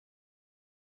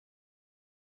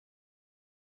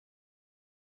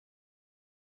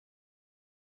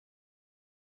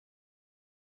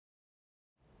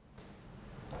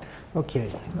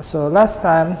Okay, so last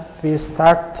time we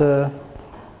start to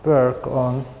work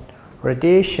on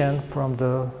radiation from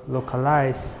the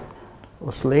localized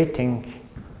oscillating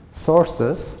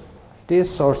sources. These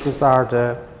sources are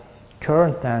the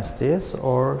current densities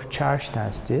or charge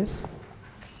densities.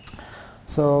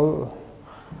 So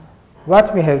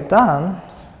what we have done,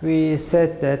 we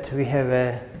said that we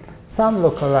have some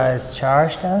localized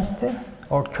charge density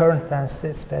or current density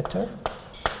is better,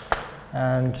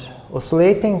 and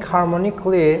oscillating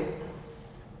harmonically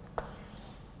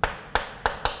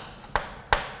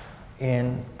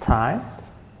in time,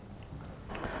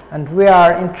 and we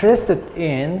are interested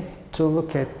in to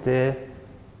look at the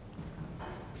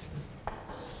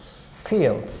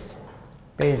fields,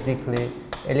 basically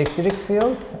electric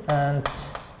field and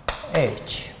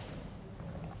H,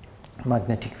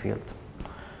 magnetic field.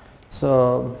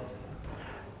 So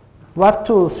what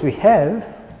tools we have?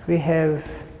 We have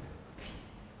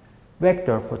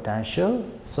vector potential.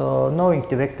 So knowing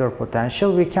the vector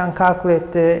potential, we can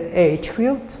calculate the H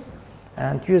field,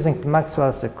 and using the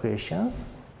Maxwell's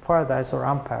equations, Faraday's or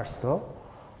Ampere's law,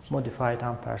 modified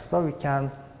Ampere's law, we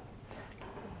can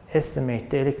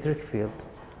estimate the electric field.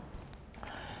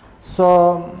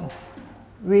 So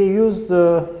we use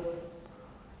the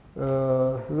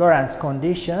Lorentz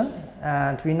condition,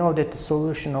 and we know that the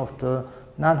solution of the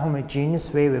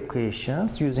non-homogeneous wave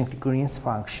equations using the Green's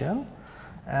function,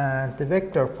 and the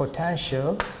vector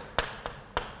potential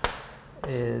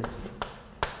is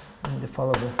in the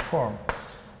following form: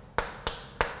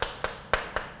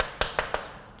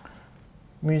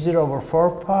 mu 0 over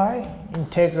 4 pi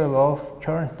integral of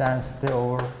current density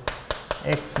over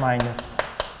x minus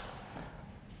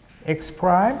x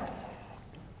prime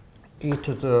e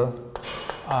to the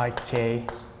I k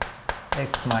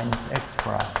x minus x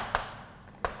prime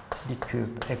d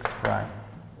cube x prime.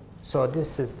 So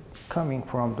this is coming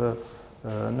from the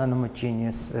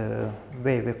non-homogeneous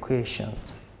wave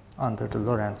equations under the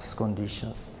Lorentz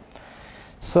conditions.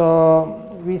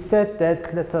 So we said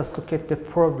that let us look at the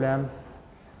problem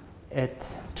at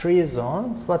 3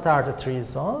 zones. What are the 3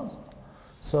 zones?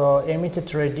 So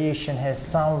emitted radiation has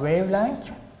some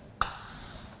wavelength,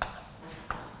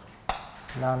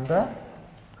 lambda.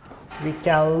 We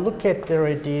can look at the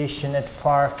radiation at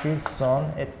far field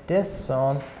zone. At this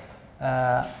zone,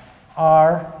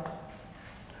 R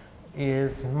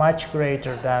is much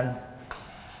greater than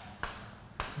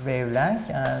wavelength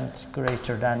and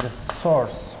greater than the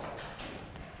source.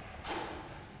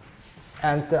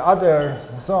 And the other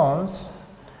zones,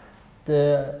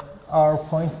 our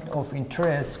point of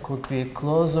interest could be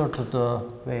closer to the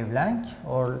wavelength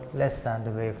or less than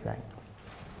the wavelength.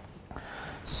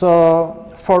 So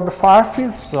for the far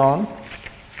field zone,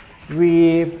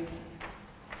 we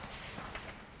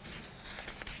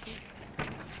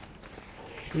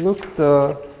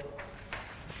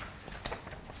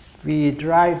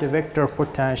derive the vector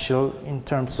potential in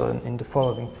terms of in the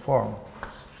following form.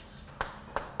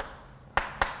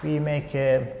 We make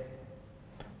a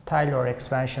Taylor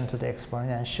expansion to the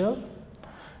exponential,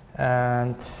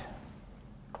 and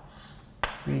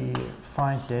we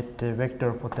find that the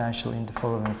vector potential in the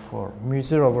following form: mu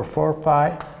 0 over 4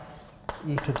 pi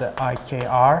e to the I k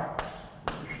r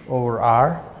over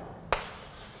r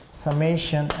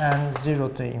summation n 0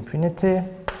 to infinity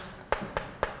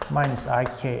minus I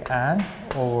k n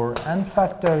over n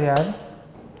factorial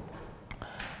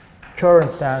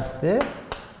current density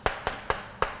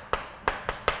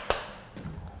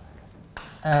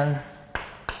n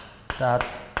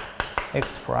dot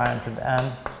x prime to the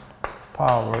n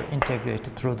power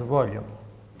integrated through the volume.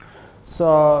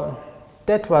 So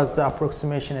that was the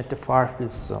approximation at the far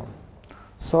field zone.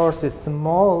 Source is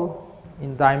small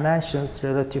in dimensions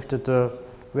relative to the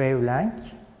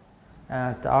wavelength,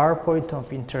 and our point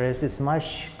of interest is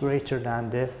much greater than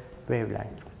the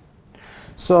wavelength.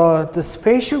 So the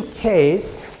spatial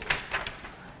case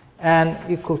n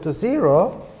equal to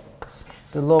 0,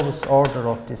 the lowest order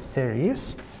of this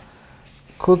series,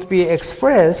 could be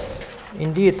expressed,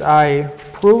 indeed I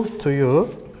proved to you,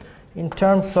 in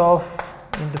terms of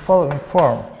in the following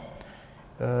form: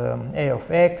 a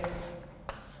of x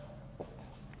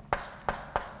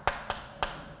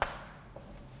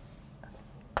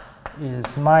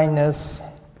is minus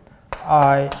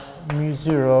I mu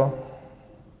 0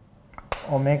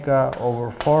 omega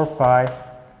over 4 pi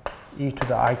e to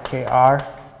the I k r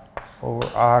over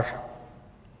r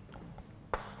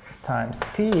times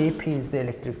p. P is the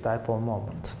electric dipole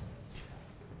moment.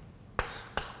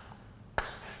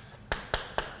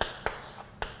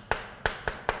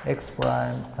 X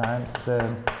prime times the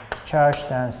charge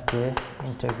density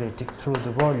integrated through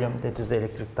the volume, that is the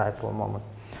electric dipole moment.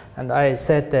 And I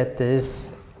said that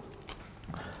this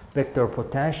vector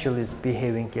potential is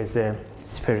behaving as a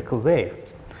spherical wave.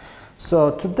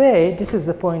 So today, this is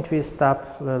the point we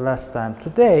stopped last time.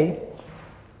 Today,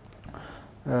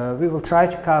 we will try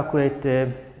to calculate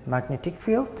the magnetic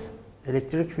field,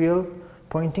 electric field,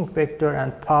 Poynting vector,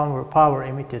 and power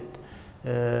emitted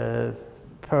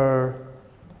per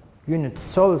unit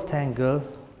solid angle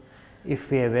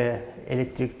if we have an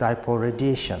electric dipole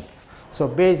radiation. So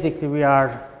basically we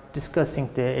are discussing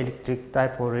the electric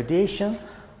dipole radiation.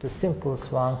 The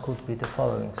simplest one could be the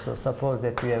following. So suppose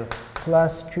that we have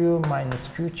plus Q minus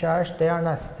Q charge. They are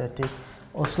not static,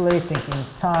 oscillating in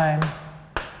time.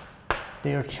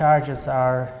 Their charges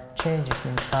are changing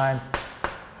in time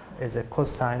as a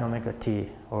cosine omega t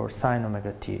or sine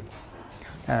omega t,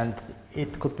 and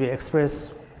it could be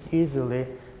expressed easily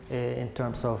in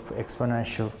terms of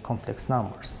exponential complex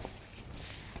numbers.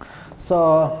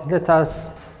 So let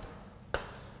us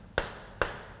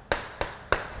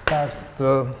start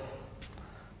to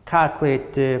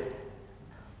calculate the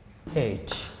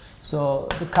H. So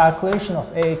the calculation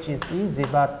of H is easy,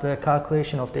 but the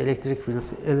calculation of the electric field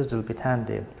is a little bit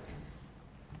handy.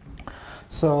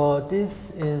 So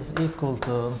this is equal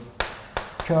to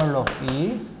curl of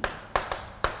E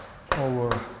over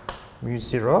mu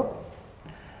 0.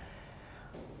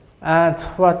 And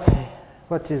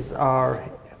what is our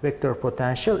vector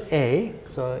potential? A.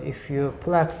 So if you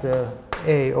plug the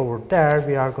A over there,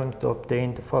 we are going to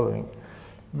obtain the following: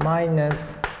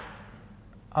 minus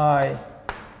I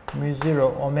mu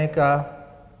 0 omega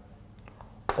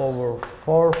over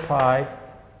 4 pi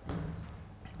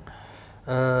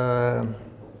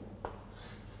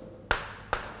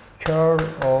curl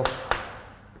of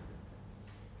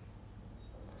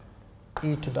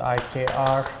e to the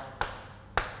ikr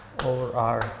over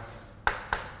r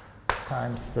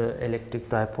times the electric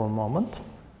dipole moment.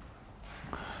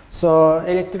 So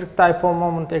electric dipole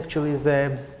moment actually is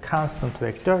a constant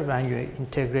vector when you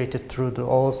integrate it through the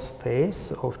whole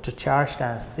space of the charge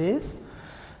densities.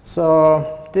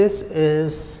 So this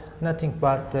is nothing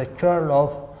but the curl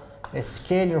of a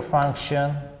scalar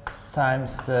function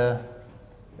times the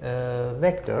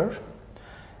vector,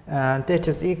 and that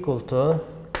is equal to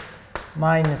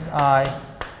minus I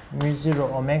mu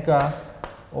 0 omega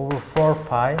over 4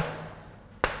 pi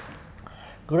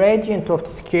gradient of the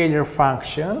scalar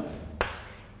function,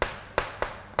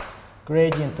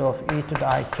 gradient of e to the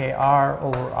ikr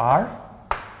over r,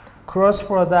 cross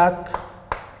product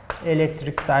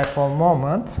electric dipole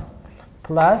moment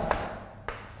plus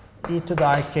e to the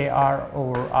ikr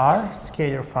over r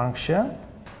scalar function,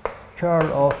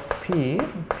 curl of p.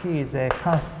 P is a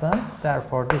constant,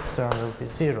 therefore this term will be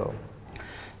 0.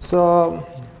 So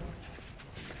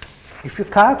if you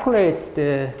calculate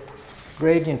the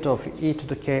gradient of e to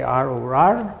the kr over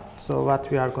r, so what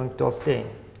we are going to obtain?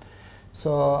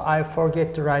 So I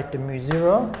forget to write the mu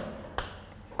 0,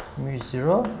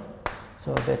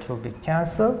 so that will be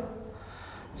cancelled.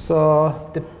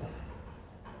 So the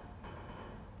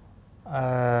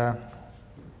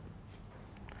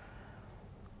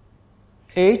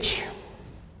H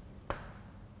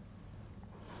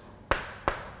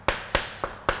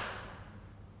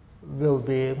will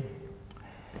be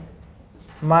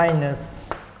minus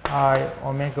I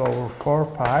omega over 4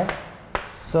 pi.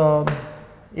 So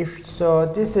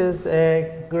this is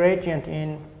a gradient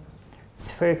in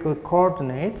spherical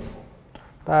coordinates,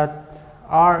 but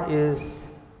r is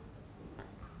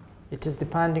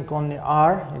depending on the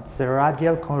r, it's a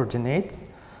radial coordinate.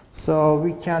 So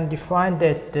we can define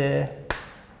that the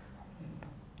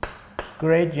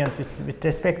gradient with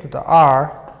respect to the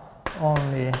r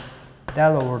only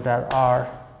del over del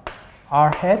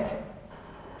r hat,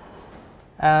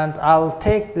 and I'll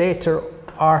take later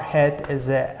r hat as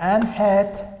a n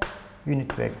hat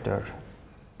unit vector.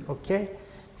 Okay,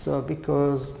 so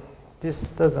because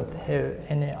this doesn't have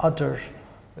any other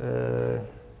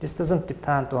this doesn't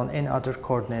depend on any other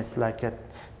coordinates like at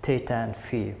theta and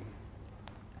phi.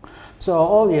 So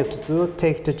all you have to do,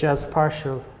 take the just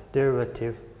partial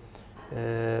derivative,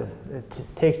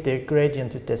 take the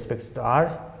gradient with respect to the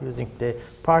r using the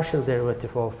partial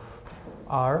derivative of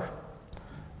r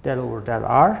del over del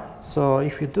r. So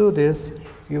if you do this,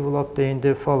 you will obtain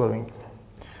the following.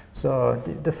 So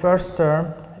the first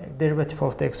term, derivative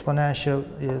of the exponential,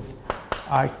 is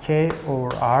ik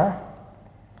over r,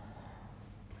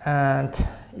 and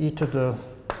e to the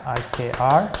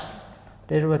ikr.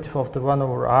 Derivative of the 1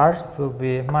 over r will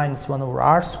be minus 1 over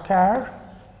r square.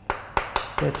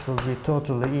 That will be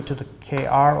totally e to the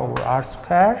kr over r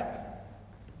square.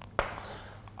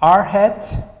 R hat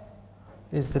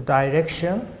is the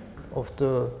direction of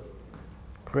the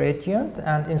gradient,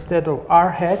 and instead of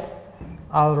r hat,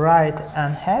 I'll write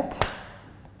n hat.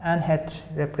 n hat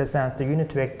represents the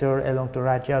unit vector along the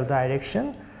radial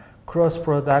direction, cross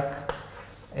product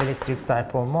electric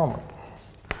dipole moment.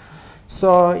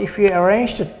 So if you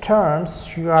arrange the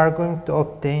terms, you are going to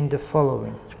obtain the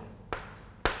following.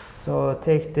 So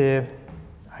take the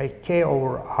Ik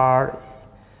over R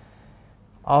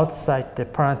outside the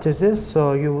parentheses,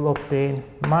 so you will obtain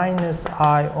minus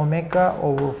I omega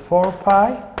over 4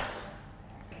 pi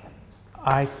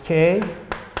Ik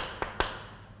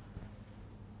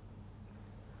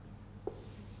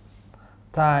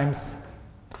times,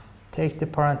 take the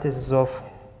parentheses of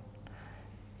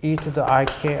e to the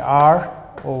ikr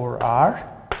over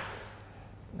r,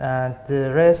 and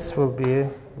the rest will be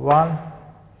 1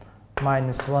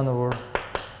 minus 1 over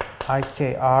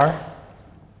ikr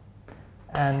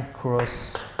n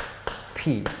cross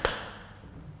p.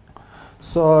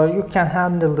 So you can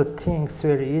handle the things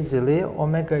very easily.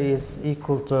 Omega is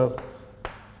equal to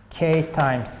k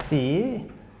times c,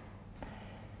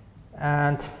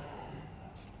 and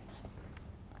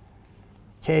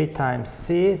k times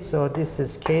c, so this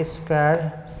is k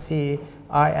square, c,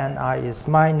 I and I is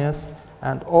minus,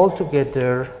 and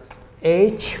altogether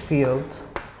H field,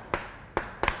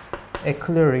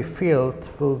 auxiliary field,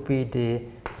 will be the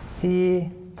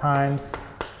c times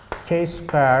k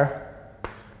square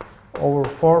over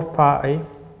 4 pi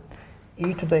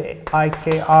e to the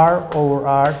ikr over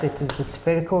r, that is the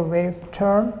spherical wave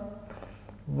term,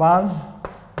 1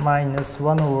 minus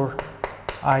 1 over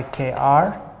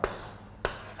ikr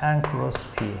n cross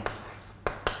p.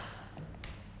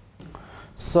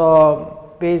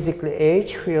 So basically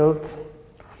H field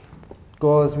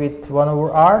goes with 1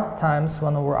 over r times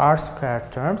 1 over r square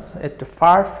terms. At the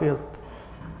far field,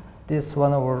 this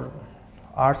 1 over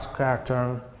r square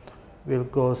term will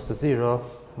goes to 0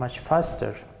 much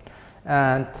faster,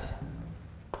 and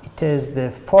it is the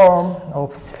form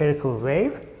of spherical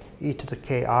wave e to the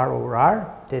kr over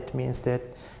r. That means that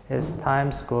as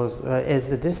as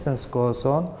the distance goes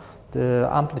on, the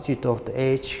amplitude of the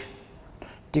H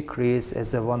decreases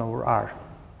as a 1 over r.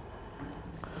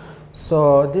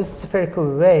 So this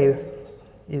spherical wave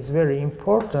is very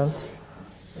important.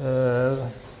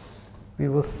 We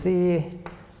will see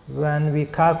when we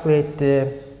calculate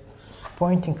the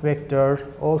Poynting vector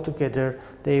altogether,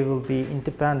 they will be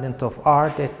independent of r.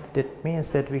 That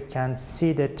means that we can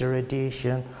see that the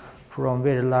radiation from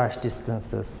very large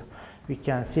distances. We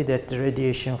can see that the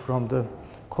radiation from the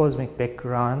cosmic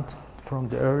background, from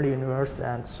the early universe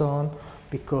and so on,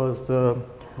 because the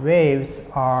waves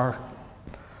are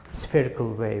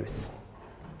spherical waves.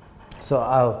 So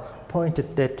I'll point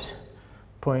at that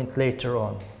point later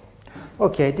on.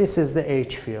 Okay, this is the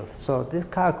H field. So this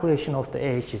calculation of the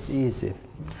H is easy.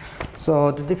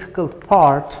 So the difficult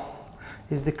part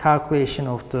is the calculation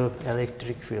of the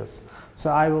electric fields. So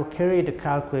I will carry the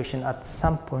calculation at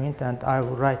some point, and I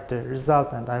will write the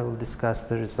result, and I will discuss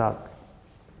the result.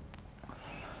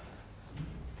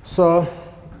 So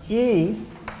E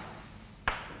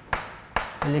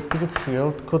electric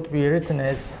field could be written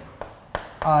as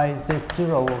I Z0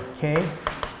 over K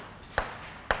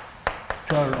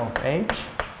curl of H.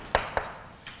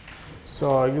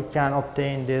 So you can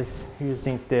obtain this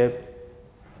using the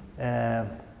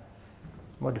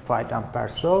modified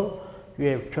Ampere's law. You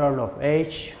have curl of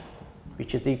H,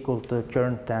 which is equal to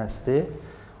current density.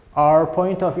 Our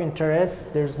point of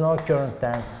interest, there is no current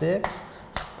density,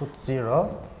 put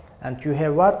 0. And you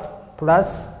have what?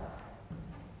 Plus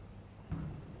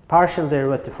partial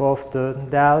derivative of the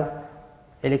del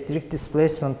electric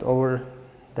displacement over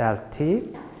del T.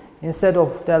 Instead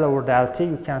of del over del T,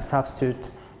 you can substitute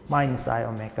minus I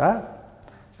omega,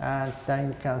 and then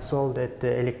you can solve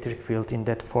the electric field in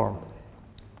that form.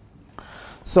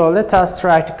 So let us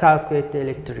try to calculate the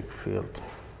electric field.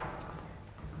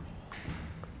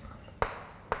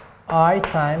 I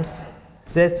times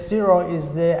Z0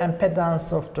 is the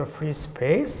impedance of the free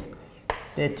space,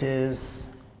 that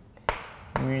is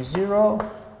mu 0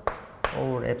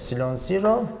 over epsilon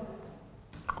 0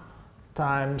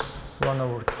 times 1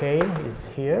 over k is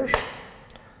here.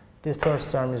 The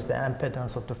first term is the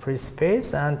impedance of the free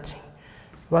space, and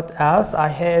what else? I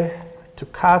have to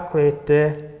calculate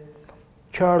the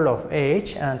curl of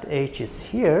H, and H is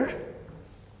here.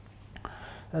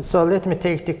 And so let me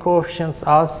take the coefficients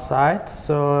outside.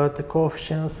 So the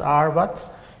coefficients are what?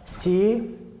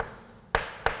 C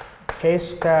k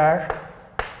square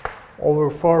over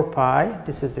 4 pi,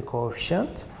 this is the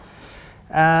coefficient,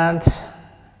 and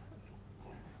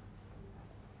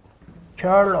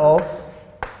curl of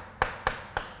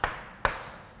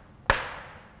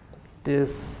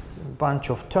this bunch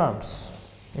of terms,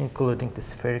 including the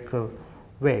spherical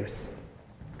waves,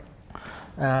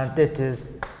 and that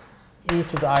is e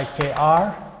to the I k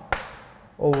r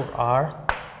over r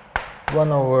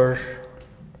 1 over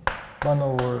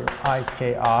I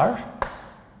k r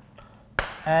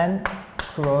n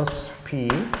cross p,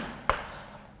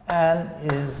 n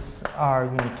is our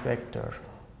unit vector.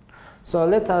 So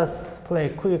let us play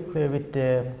quickly with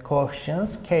the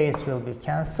coefficients. K's will be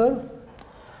cancelled,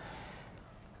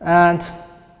 and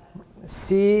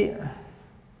c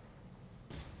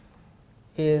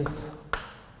is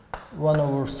 1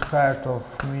 over square root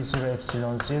of mu 0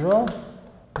 epsilon 0.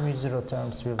 Mu 0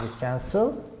 terms will be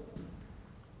cancelled,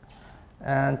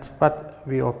 and what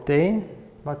we obtain,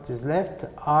 what is left,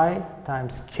 I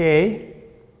times k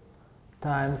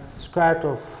times square root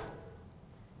of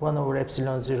 1 over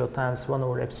epsilon 0 times 1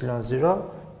 over epsilon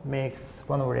 0 makes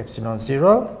 1 over epsilon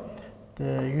 0.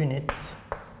 The unit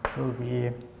will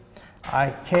be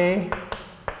ik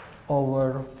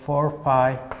over 4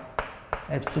 pi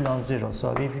epsilon 0.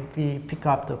 So we pick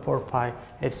up the 4 pi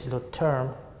epsilon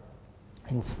term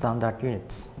in standard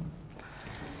units.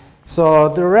 So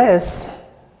the rest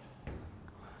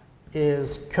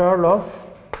is curl of,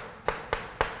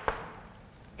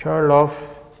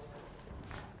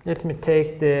 let me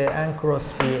take the n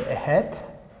cross p ahead,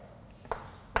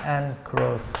 n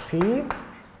cross p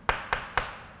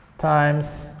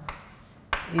times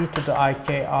e to the I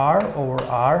k r over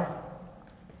r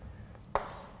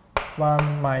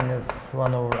 1 minus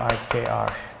 1 over I k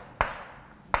r.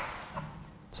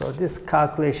 So this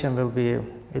calculation will be a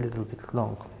little bit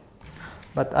long,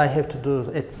 but I have to do it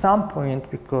at some point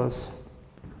because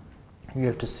you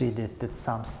have to see that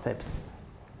some steps.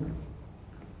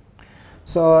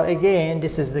 So again,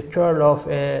 this is the curl of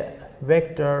a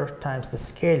vector times the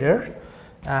scalar,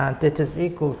 and that is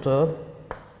equal to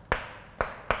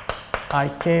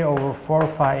ik over 4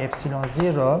 pi epsilon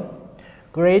 0.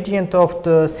 Gradient of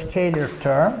the scalar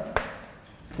term,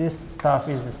 this stuff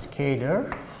is the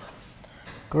scalar.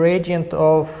 Gradient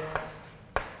of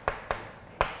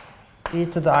e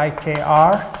to the I k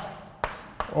r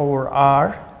over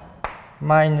r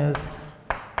minus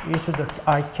e to the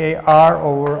I k r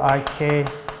over I k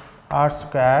r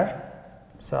square.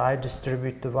 So I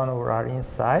distribute the 1 over r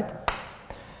inside.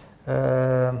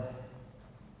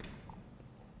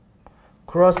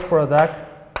 Cross product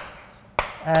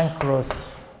n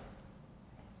cross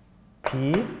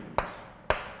p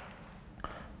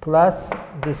plus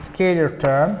the scalar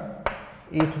term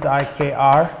e to the I k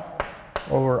r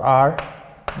over r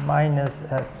minus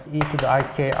e to the I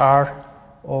k r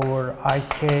over I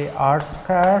k r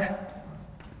square,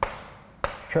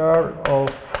 curl of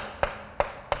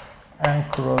n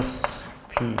cross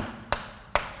p.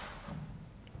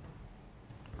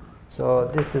 So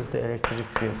this is the electric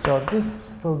field. So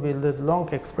this will be the long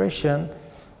expression,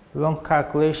 long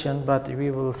calculation, but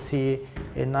we will see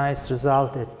a nice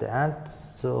result at the end.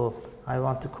 So I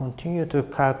want to continue to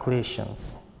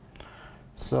calculations.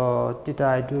 So did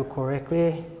I do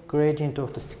correctly? Gradient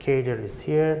of the scalar is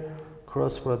here,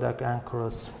 cross product and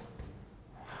cross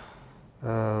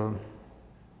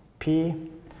p,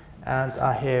 and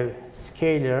I have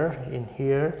scalar in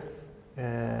here,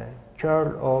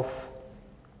 curl of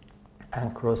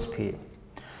n cross p.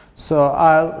 So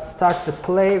I'll start to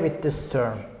play with this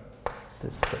term,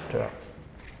 this term.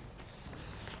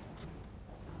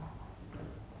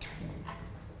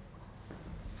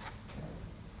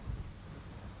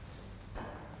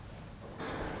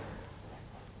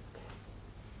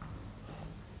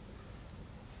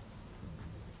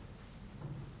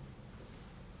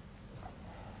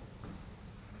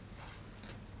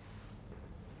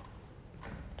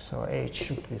 So h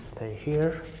should be stay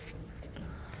here.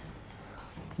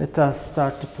 Let us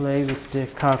start to play with the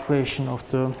calculation of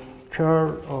the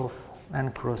curl of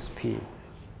n cross p.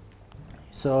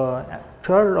 So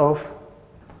curl of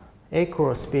a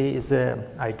cross p is an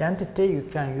identity. You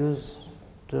can use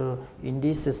the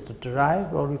indices to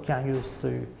derive, or you can use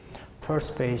the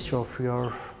first page of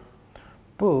your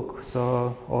book,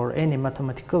 so or any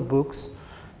mathematical books.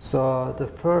 So the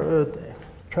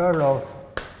curl of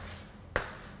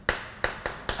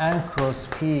n cross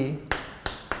p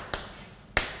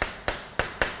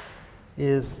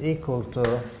is equal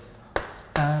to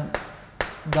n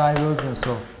divergence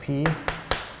of p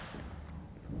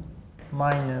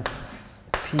minus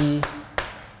p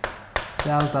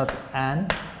del dot n.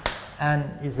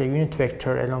 N is a unit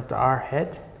vector along the r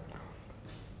head,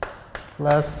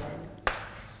 plus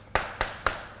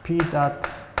p dot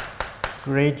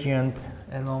gradient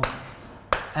along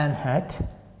n head,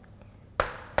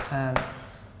 and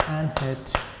n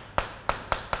head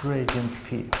gradient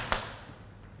p.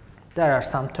 There are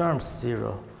some terms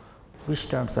 0. Which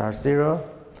terms are 0?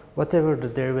 Whatever the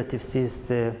derivative is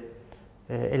the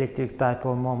electric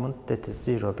dipole moment, that is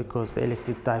 0, because the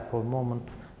electric dipole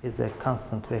moment is a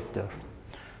constant vector.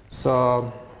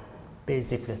 So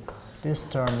basically this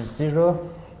term is 0,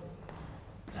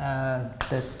 and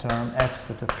that term x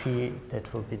to the p,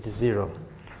 that will be the 0.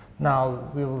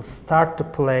 Now we will start to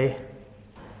play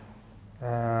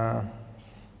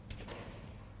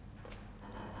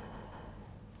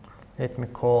let me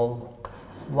call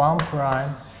 1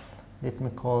 prime, let me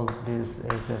call this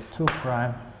as a 2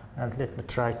 prime, and let me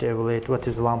try to evaluate what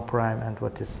is 1 prime and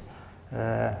what is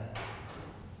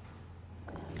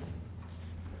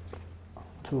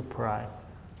 2 prime.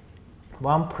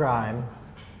 1 prime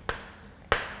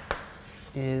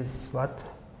is what?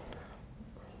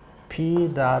 P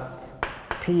dot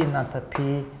P not a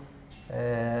P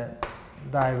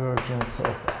divergence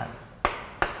of n.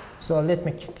 So let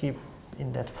me keep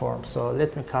in that form. So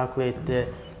let me calculate the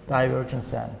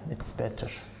divergence n. It's better.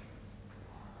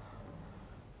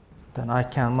 Then I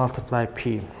can multiply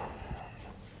P.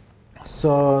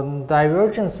 So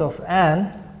divergence of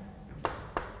n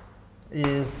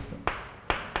is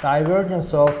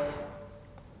divergence of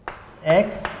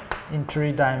x in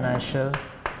 3 dimension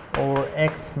over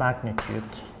x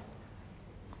magnitude.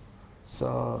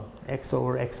 So x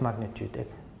over x magnitude,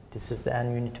 this is the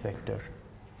n unit vector.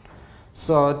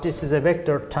 So this is a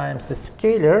vector times the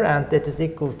scalar, and that is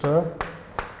equal to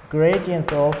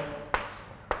gradient of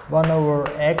 1 over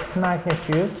x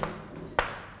magnitude.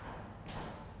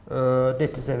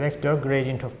 That is a vector,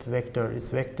 gradient of the vector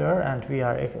is vector, and we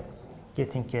are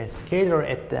getting a scalar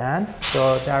at the end.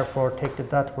 So therefore take the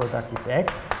dot product with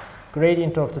x,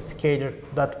 gradient of the scalar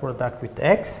dot product with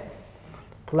x,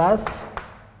 plus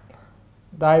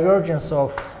divergence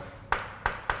of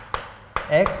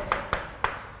x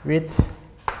with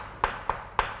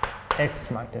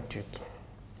x magnitude.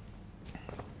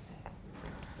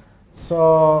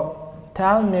 So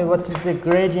tell me, what is the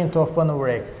gradient of 1 over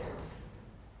x?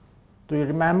 Do you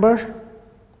remember?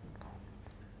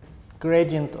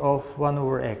 Gradient of 1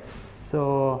 over x.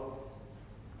 So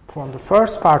from the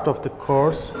first part of the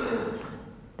course,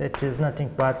 that is nothing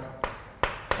but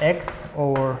x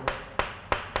over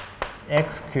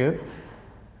x cubed,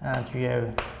 and you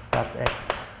have dot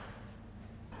x.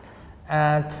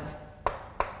 And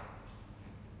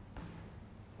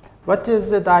what is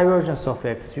the divergence of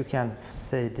x? You can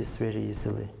say this very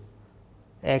easily.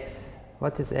 X,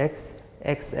 what is x?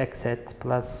 X hat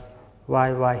plus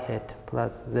y hat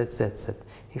plus z.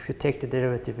 If you take the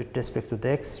derivative with respect to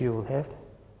the x, you will have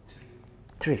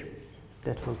 3.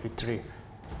 That will be 3.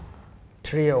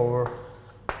 3 over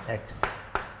x.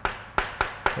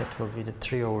 That will be the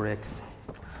 3 over x.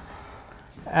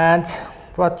 And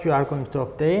what you are going to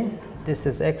obtain, this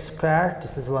is x squared,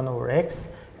 this is 1 over x.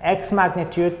 X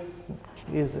magnitude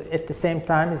is at the same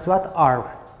time is what?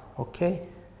 R. Okay?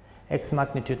 X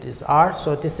magnitude is r,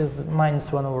 so this is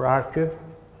minus 1 over r cube,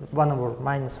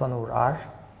 minus 1 over r,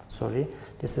 sorry.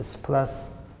 This is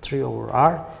plus 3 over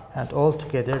r, and all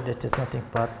together that is nothing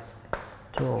but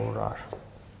 2 over r.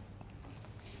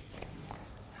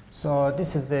 So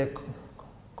this is the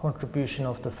contribution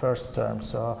of the first term.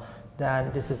 So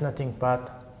then this is nothing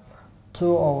but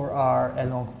 2 over r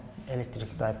along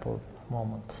electric dipole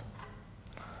moment.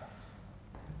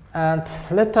 And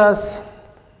let us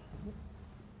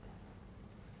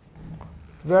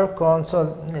work on,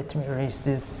 so let me erase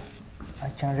this, I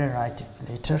can rewrite it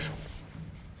later.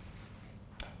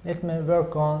 Let me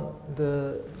work on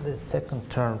the second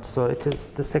term. So it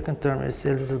is, the second term is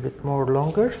a little bit more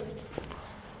longer.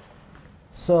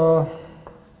 So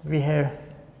we have,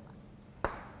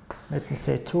 let me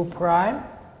say 2 prime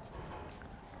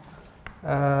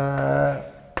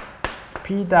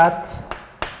p dot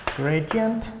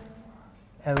gradient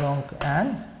along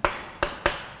n.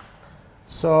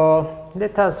 So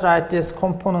let us write this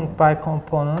component by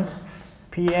component.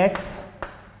 Px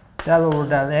del over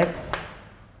del x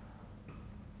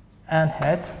n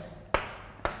hat,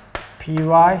 py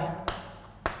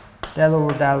del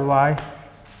over del y,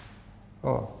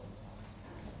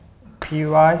 py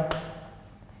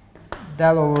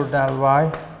del over del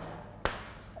y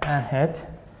n hat,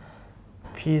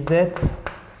 pz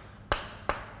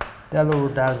del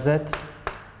over del z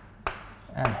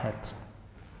n hat.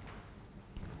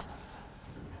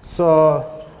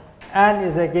 So n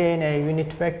is again a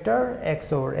unit vector,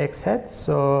 x over x hat.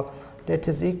 So that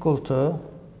is equal to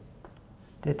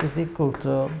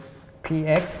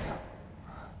px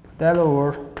del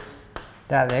over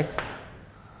del x,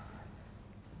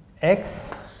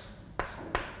 x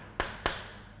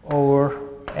over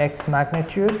x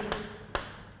magnitude,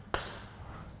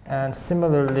 and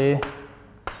similarly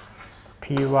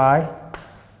py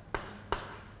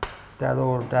del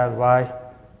over del y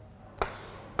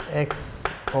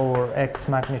x over x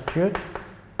magnitude,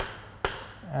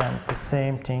 and the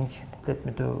same thing, let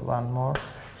me do one more,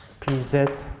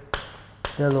 pz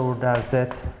del over del z,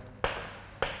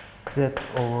 z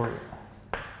over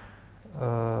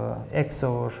x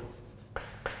over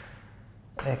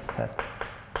x hat.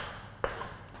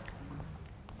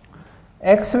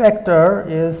 X vector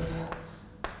is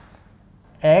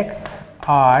x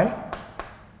I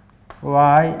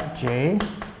y j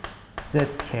z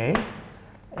k.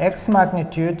 X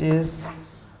magnitude is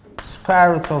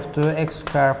square root of 2x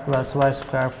square plus y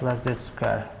square plus z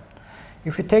square.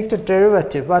 If you take the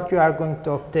derivative, what you are going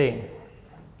to obtain?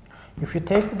 If you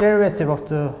take the derivative of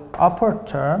the upper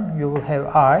term, you will have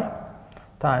I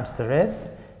times the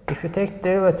rest. If you take the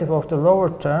derivative of the lower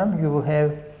term, you will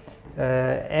have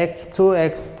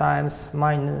 2x times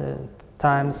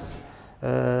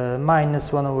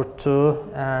minus 1 over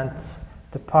 2, and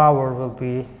the power will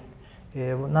be,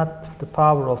 not the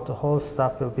power of the whole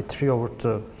stuff, will be 3 over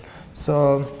 2.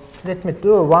 So let me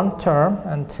do one term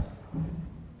and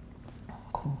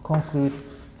conclude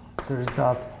the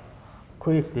result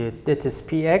quickly. That is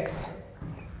px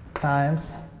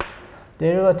times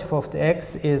derivative of the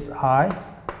x is I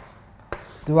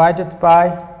divided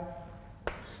by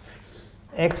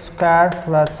x square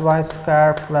plus y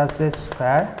square plus z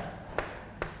square.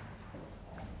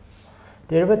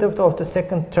 Derivative of the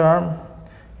second term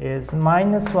is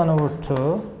minus 1 over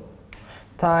 2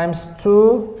 times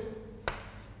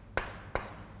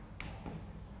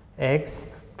 2x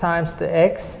times the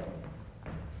x,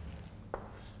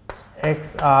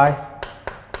 xi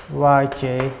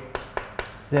yj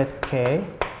zk,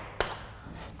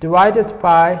 divided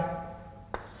by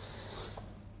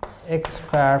x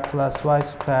square plus y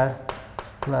square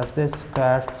plus z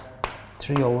square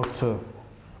 3 over 2,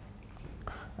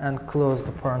 and close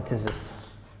the parenthesis.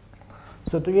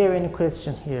 So do you have any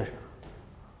question here?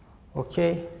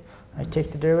 Okay, I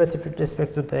take the derivative with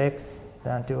respect to the x,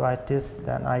 then divide this,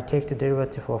 then I take the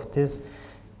derivative of this.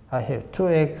 I have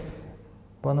 2x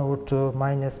 1 over 2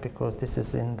 minus, because this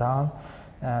is in down,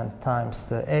 and times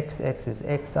the x is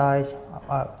xi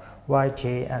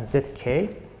yj and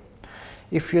zk.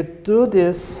 If you do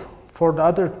this for the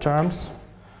other terms,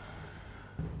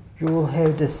 you will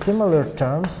have the similar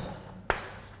terms,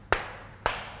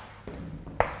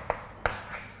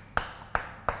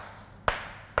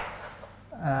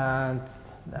 and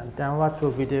then what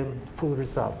will be the full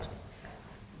result?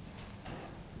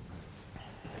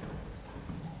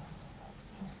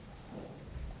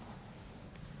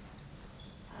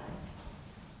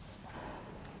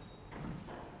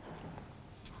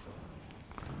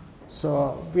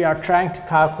 So we are trying to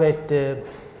calculate the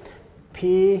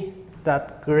p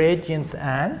dot gradient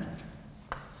n,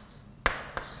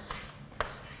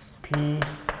 p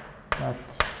dot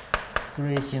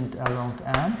gradient along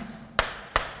n,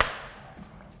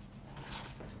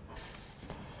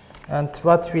 and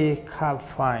what we have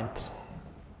find.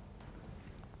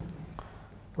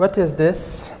 What is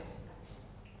this?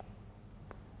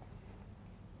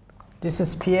 This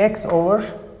is px over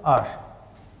r.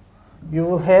 You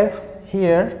will have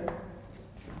here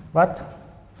what?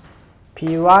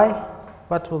 Py,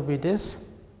 what will be this?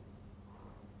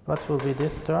 What will be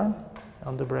this term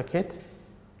on the bracket?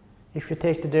 If you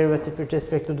take the derivative with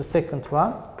respect to the second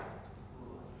one,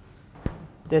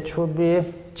 that should be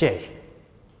j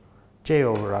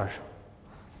over r.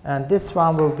 And this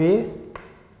one will be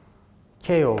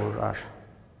k over r.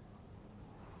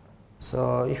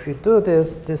 So if you do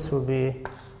this, this will be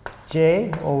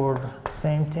j over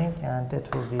same thing, and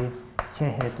that will be k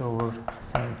hat over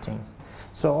same thing.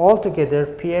 So altogether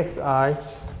pxi,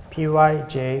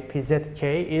 pyj,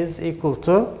 pzk is equal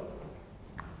to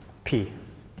p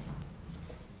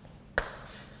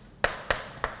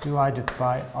divided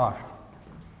by r.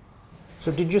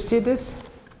 So did you see this?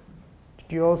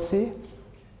 Did you all see?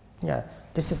 Yeah,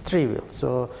 this is trivial.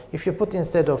 So if you put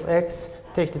instead of x,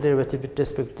 take the derivative with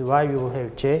respect to y, you will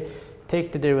have j.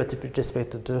 Take the derivative with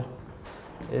respect to the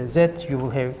z, you will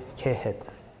have k hat.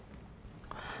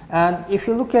 And if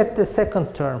you look at the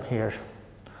second term here,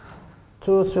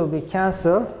 2's will be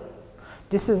cancelled.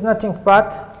 This is nothing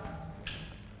but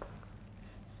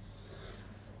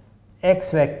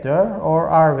x vector or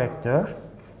r vector.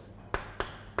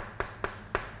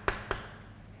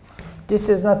 This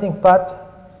is nothing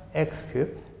but x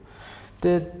cubed.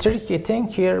 The tricky thing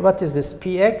here, what is this?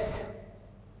 Px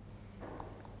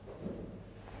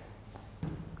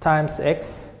times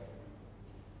x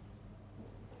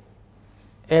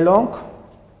along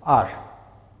r.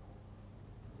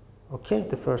 Okay,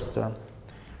 the first term.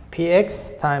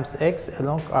 Px times x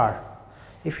along r.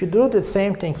 If you do the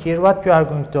same thing here, what you are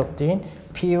going to obtain?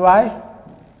 Py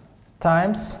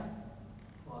times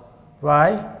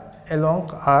y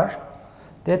along r.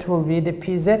 That will be the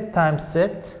pz times z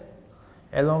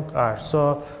along r.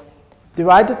 So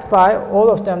divided by,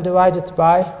 all of them divided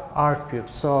by r cubed.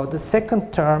 So the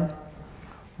second term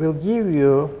will give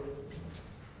you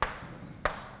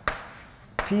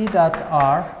p dot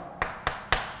r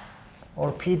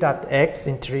or p dot x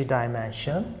in 3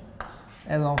 dimension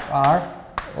along r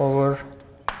over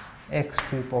x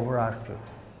cubed over r cubed.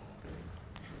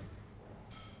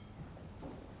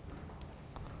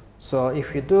 So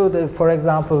if you do the, for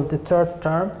example, the third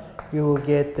term, you will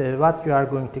get what you are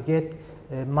going to get,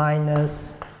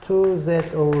 minus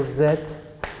 2z over z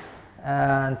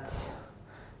and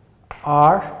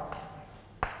r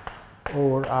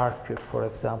over r cubed, for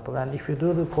example. And if you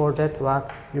do the, for that one,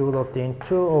 you will obtain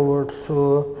 2 over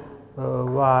 2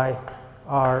 y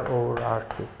r over r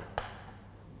cubed.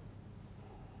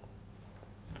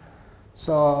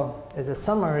 So as a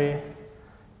summary,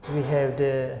 we have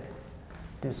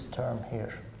this term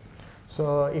here.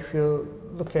 So if you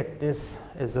look at this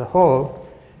as a whole,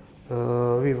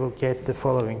 we will get the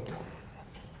following.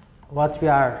 What we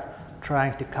are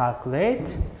trying to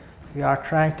calculate, we are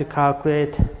trying to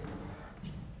calculate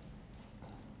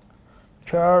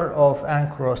curl of n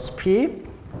cross p,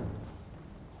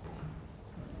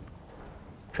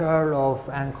 curl of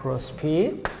n cross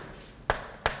p,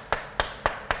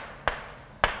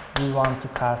 we want to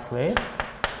calculate.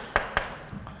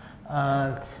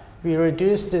 And we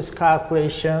reduce this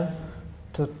calculation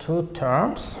to 2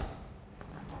 terms,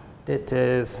 that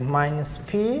is minus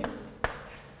p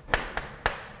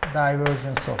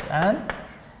divergence of n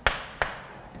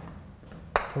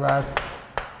plus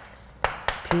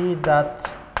p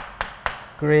dot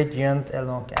gradient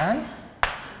along n.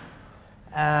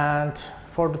 And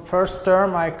for the first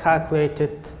term I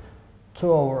calculated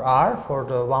 2 over r for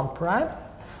the 1 prime,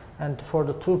 and for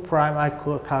the 2 prime I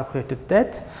calculated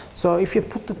that. So if you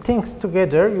put the things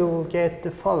together, you will get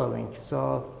the following.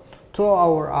 So 2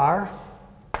 over r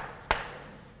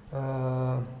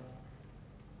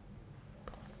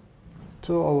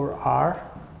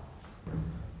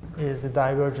is the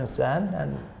divergence n,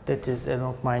 and that is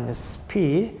along minus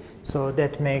p. So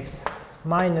that makes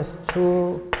minus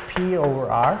 2p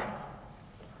over r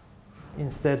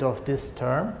instead of this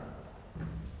term.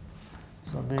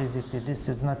 So basically this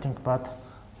is nothing but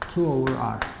 2 over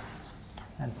r,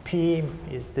 and p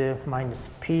is the minus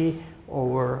p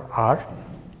over r.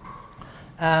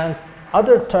 And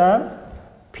other term,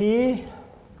 p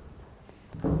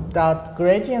dot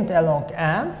gradient along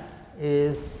n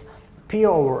is p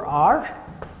over r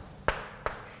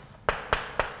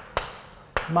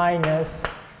minus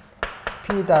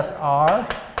p dot r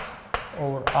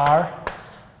over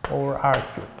r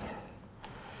cubed.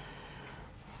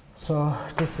 So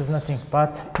this is nothing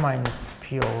but minus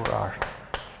p over r.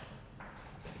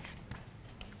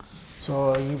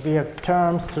 So we have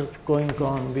terms going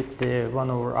on with the 1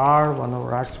 over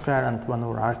r square, and 1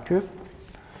 over r cubed.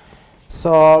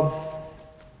 So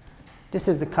this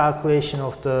is the calculation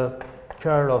of the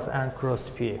curl of n cross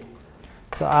p.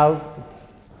 So I'll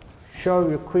show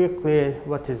you quickly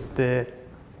what is the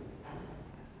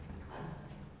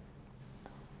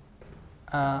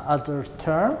other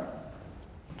term,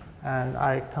 and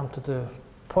I come to the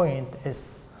point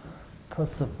as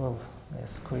possible,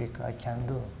 as quick I can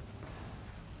do.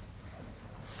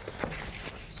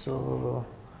 So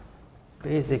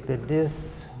basically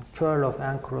this curl of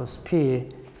n cross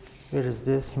p, where is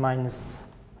this,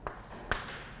 minus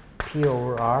p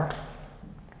over r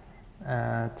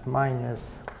and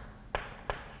minus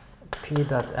p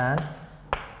dot n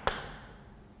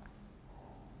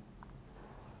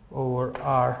over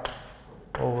r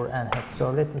over n hat.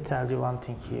 So let me tell you one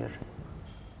thing here.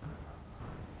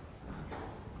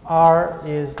 R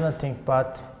is nothing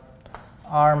but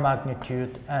r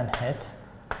magnitude n hat,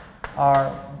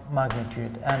 r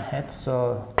magnitude n hat.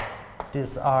 So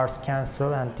these r's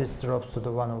cancel and this drops to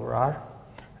the 1 over r,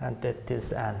 and that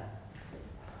is n.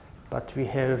 But we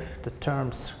have the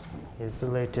terms is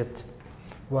related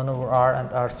 1 over r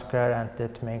and r square, and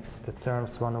that makes the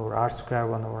terms 1 over r square,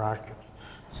 1 over r cubed.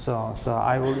 So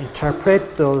I will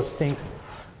interpret those things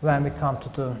when we come to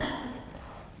the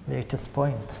latest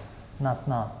point, not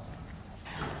now.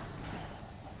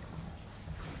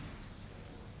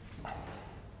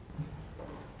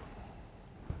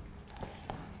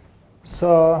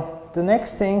 So the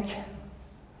next thing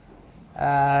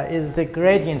is the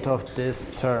gradient of this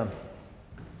term.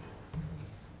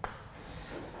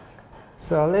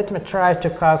 So let me try to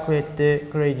calculate the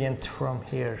gradient from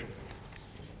here.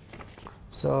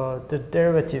 So the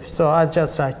derivative, so I'll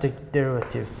just write the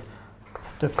derivatives.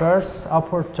 The first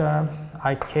upper term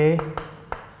ik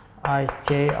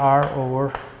r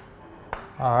over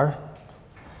r.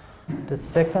 The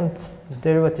second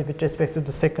derivative with respect to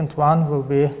the second one will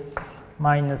be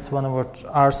minus 1 over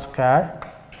r square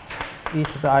e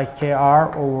to the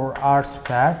ikr over r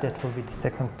square. That will be the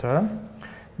second term,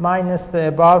 minus the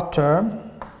above term,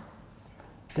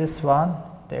 this one.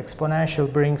 The exponential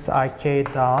brings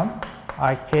ik down,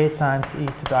 ik times e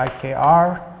to the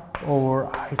ikr over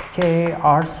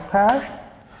ikr square,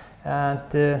 and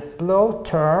the below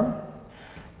term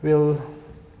will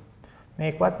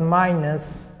make what?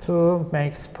 Minus 2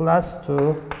 makes plus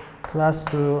 2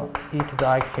 e to the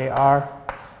ikr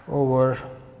over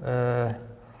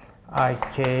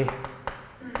ikr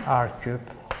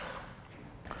cube,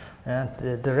 and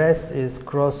the rest is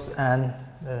cross n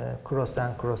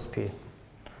cross p.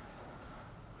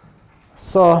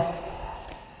 So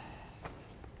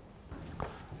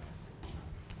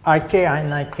ik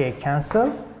and ik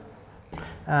cancel,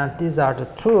 and these are the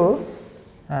two,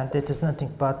 and it is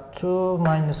nothing but 2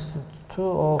 minus 2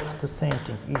 of the same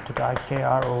thing, e to the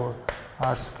ikr over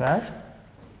r square.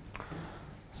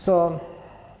 So,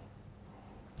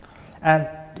 and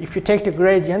if you take the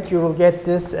gradient, you will get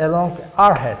this along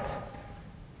r hat.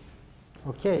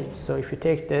 Okay, so if you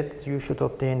take that, you should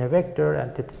obtain a vector,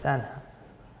 and it is n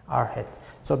r hat.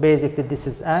 So basically, this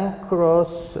is n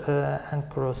cross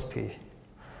p,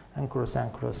 n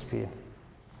cross p.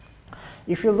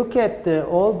 If you look at the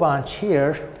whole bunch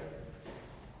here,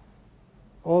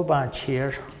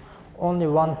 only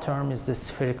one term is the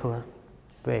spherical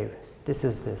wave. This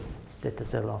is this, that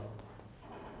is alone,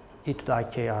 e to the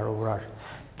ikr over r.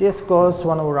 This goes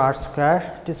 1 over r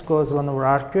square, this goes 1 over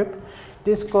r cube,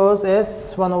 this goes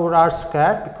as 1 over r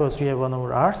square because we have 1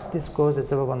 over r's, this goes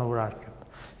as 1 over r cube.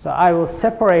 So I will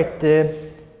separate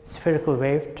the spherical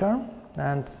wave term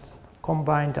and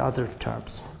combine the other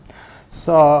terms.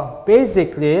 So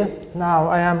basically, now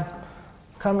I am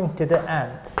coming to the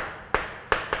end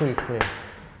quickly.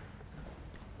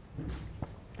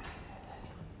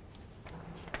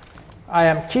 I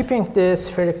am keeping the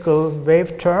spherical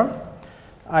wave term.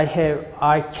 I have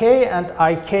ik, and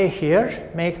ik here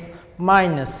makes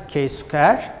minus k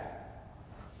square.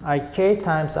 Ik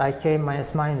times ik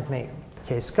minus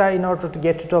k square. In order to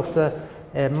get rid of the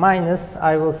minus,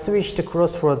 I will switch the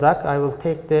cross product. I will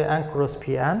take the n cross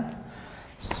pn.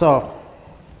 So,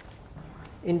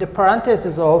 in the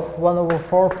parentheses of 1 over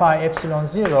 4 pi epsilon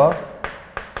 0,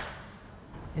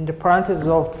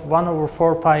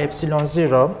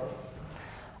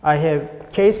 I have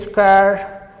k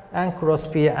square n cross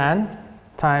pn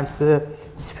times the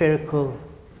spherical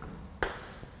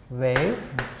wave,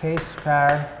 k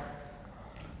square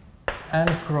n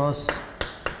cross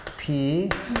p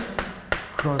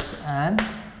cross n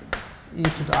e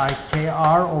to the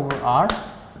ikr over r.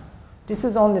 This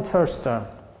is only the first term.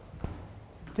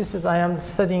 I am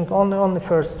studying only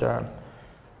first term.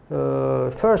 Where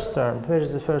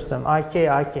is the first term?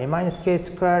 Ik minus k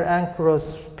square n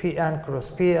cross p.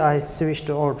 I switched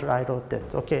the order, I wrote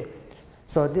that. Okay.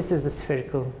 So this is the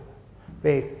spherical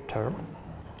wave term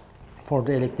for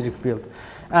the electric field.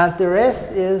 And the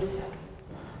rest is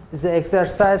the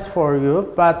exercise for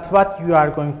you, but what you are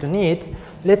going to need,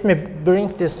 let me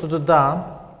bring this to the down.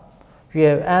 You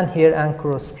have n here, n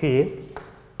cross p.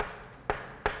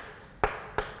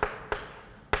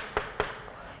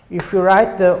 If you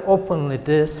write the openly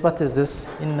this, what is this?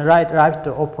 In the write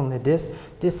the openly this.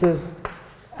 This is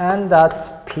n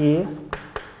dot p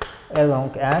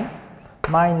along n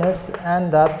minus n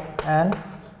dot n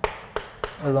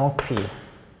along p.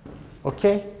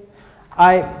 Okay?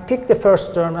 I pick the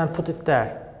first term and put it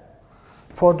there.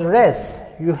 For the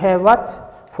rest, you have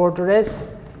what? For the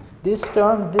rest, this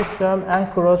term,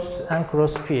 n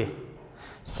cross p.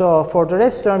 So for the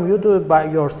rest term, you do it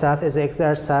by yourself as an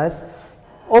exercise.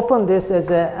 Open this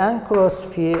as a n cross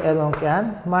p along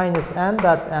n minus n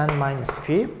dot n minus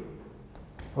p.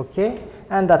 Okay,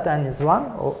 n dot n is 1.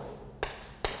 Oh.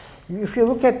 If you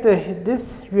look at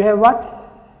this, you have what?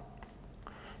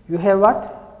 You have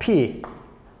what? P.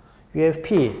 You have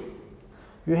p.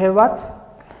 You have what?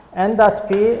 N dot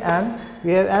p and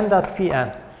you have n dot p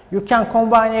n. You can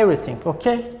combine everything.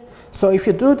 Okay. So if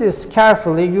you do this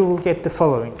carefully, you will get the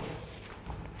following.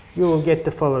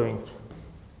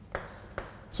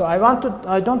 So I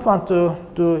don't want to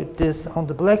do this on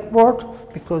the blackboard,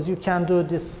 because you can do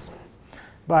this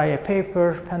by a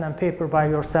pen and paper by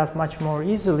yourself much more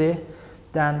easily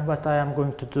than what I am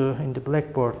going to do in the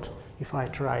blackboard if I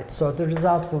try it. So the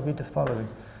result will be the following: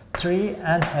 3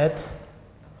 n hat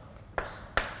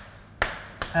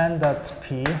n dot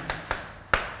p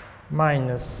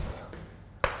minus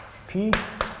p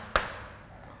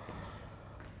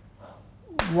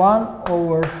 1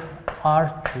 over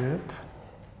r cube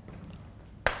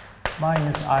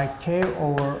minus ik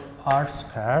over r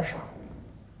square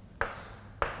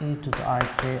e to the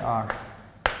ikr.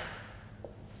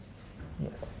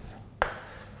 Yes.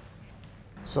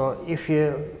 So if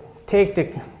you take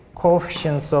the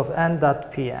coefficients of n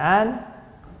dot p n,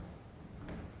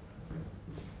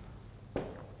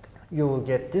 you will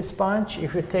get this bunch.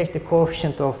 If you take the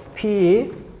coefficient of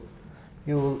p,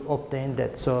 you will obtain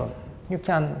that. So you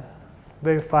can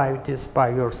verify this by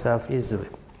yourself easily.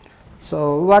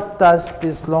 So what does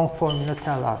this long formula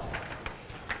tell us?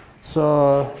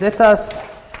 So let us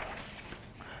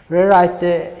rewrite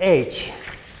the H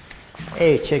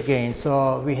again.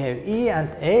 So we have E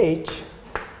and H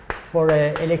for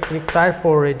an electric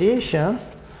dipole radiation.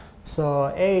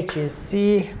 So H is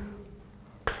C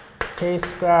k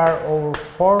square over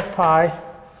 4 pi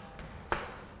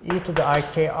e to the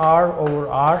ikr over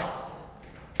r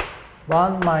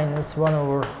 1 minus 1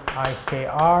 over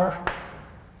ikr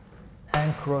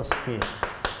n cross p.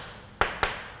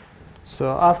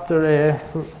 So after a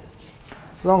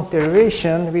long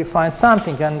derivation, we find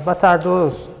something. And what are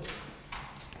those?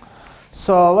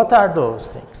 So what are those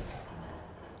things?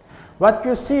 What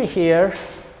you see here,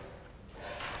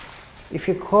 if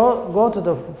you go to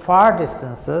the far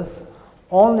distances,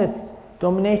 only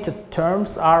dominated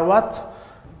terms are what?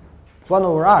 1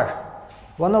 over r.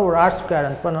 1 over r square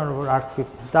and 1 over r cube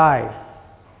die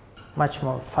much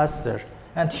more faster.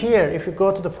 And here, if you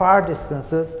go to the far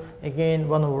distances, again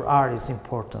 1 over r is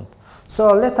important.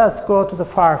 So let us go to the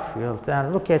far field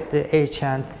and look at the H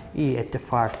and E at the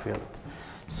far field.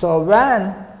 So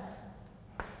when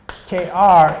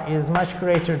Kr is much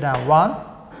greater than 1,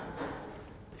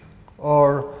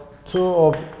 or 2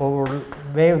 over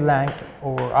wavelength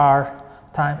over r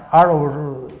time r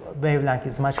over wavelength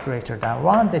is much greater than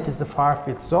 1, that is the far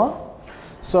field zone.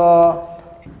 So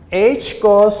H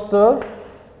goes to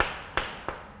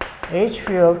H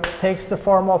field takes the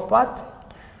form of what?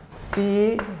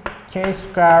 C k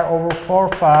square over 4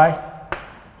 pi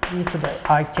e to the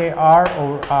ikr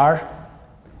over r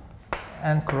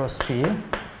n cross p.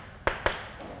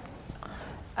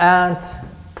 And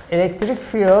electric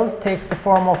field takes the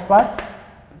form of what?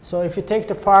 So if you take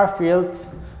the far field,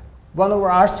 1 over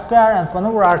r square and 1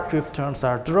 over r cube terms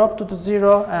are dropped to the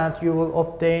 0, and you will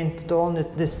obtain only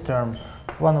this term,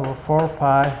 1 over 4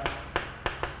 pi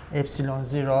epsilon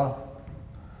 0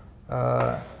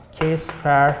 k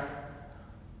square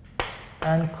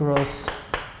n cross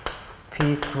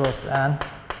p cross n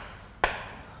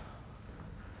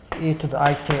e to the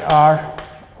ikr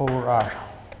over r.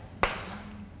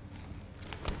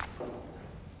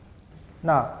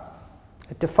 Now,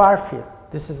 at the far field,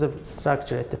 this is the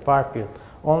structure at the far field.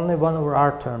 Only 1 over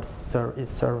r terms is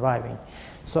surviving.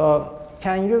 So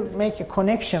can you make a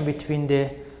connection between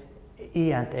the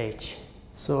E and H?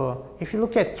 So if you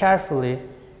look at carefully,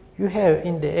 you have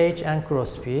in the H n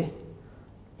cross P,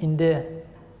 in the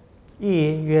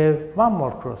E you have one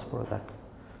more cross product.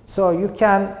 So you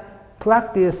can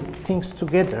plug these things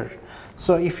together.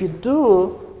 So if you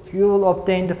do, you will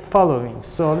obtain the following.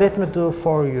 So let me do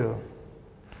for you.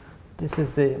 This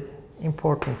is the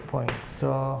important point.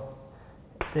 So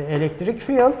the electric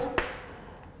field,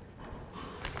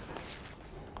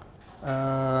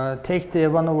 take the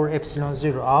 1 over epsilon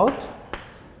 0 out,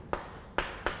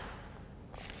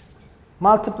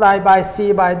 multiply by C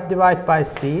divide by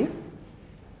C,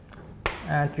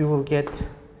 and you will get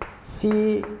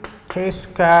C k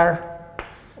square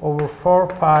over 4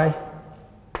 pi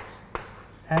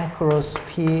n cross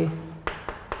P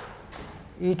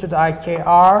e to the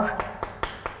ikr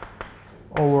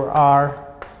over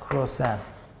r cross n.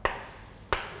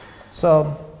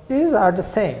 So these are the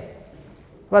same.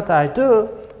 What I do,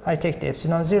 I take the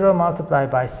epsilon 0, multiply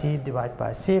by C, divide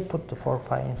by C, put the 4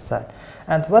 pi inside.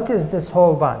 And what is this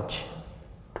whole bunch?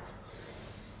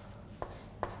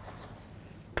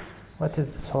 What is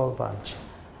this whole bunch?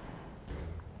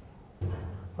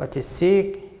 What is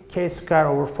C k square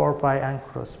over 4 pi n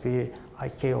cross P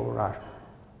ik over r?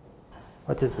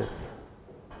 What is this?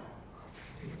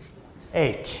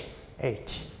 H.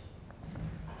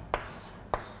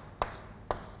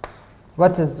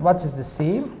 What is the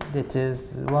C? That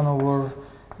is 1 over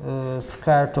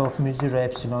square root of mu 0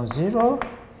 epsilon 0.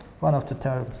 One of the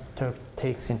terms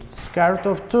takes into the square root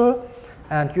of 2,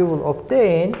 and you will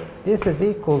obtain this is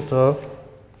equal to,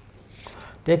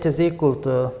 that is equal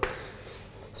to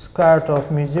square root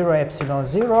of mu 0 epsilon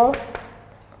 0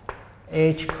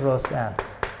 H cross n.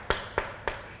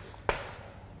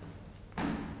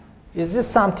 Is this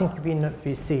something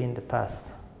we see in the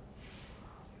past?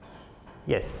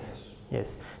 Yes.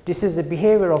 Yes, this is the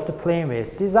behavior of the plane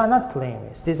waves. These are not plane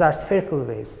waves, these are spherical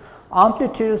waves.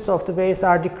 Amplitudes of the waves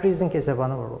are decreasing as a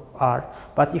 1 over r,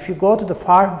 but if you go to the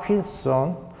far field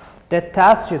zone, that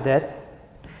tells you that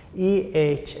E,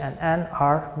 H and N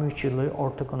are mutually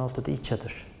orthogonal to each other.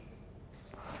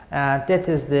 And that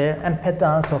is the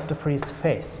impedance of the free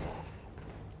space.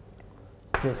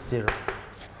 That's 0.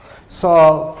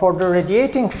 So for the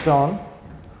radiating zone,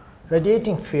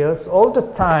 radiating fields, all the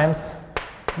times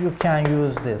you can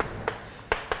use this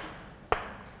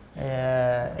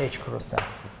H cross N.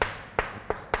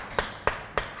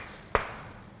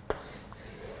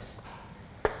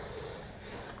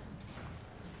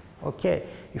 Okay,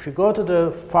 if you go to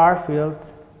the far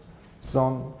field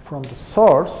zone from the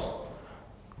source,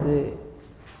 the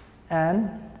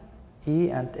N, E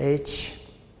and H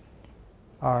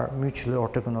are mutually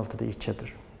orthogonal to each other.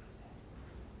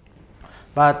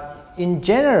 But in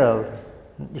general,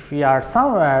 if we are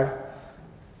somewhere,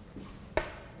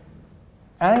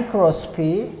 N cross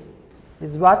P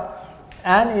is what?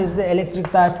 N is the electric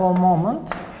dipole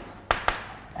moment,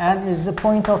 N is the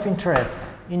point of interest.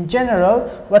 In general,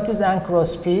 what is N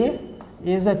cross P?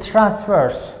 Is a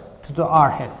transverse to the R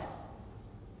hat.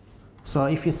 So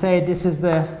if you say this is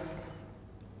the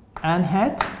N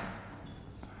hat,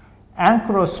 N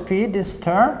cross P, this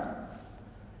term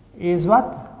is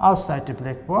what? Outside the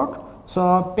blackboard.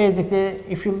 So basically,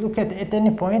 if you look at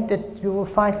any point, that you will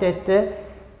find that the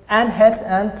N hat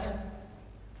and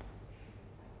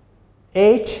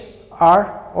H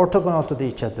are orthogonal to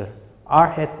each other, R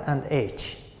hat and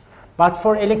H. But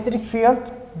for electric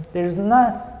field, there is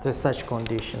not such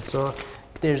condition. So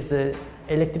there's the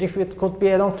electric field could be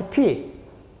along to P.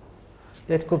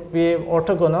 That could be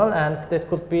orthogonal and that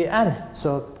could be N.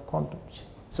 So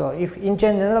if in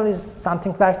general is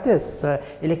something like this,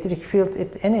 electric field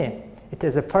it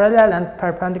has a parallel and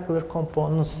perpendicular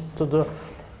components to the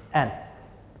N.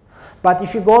 But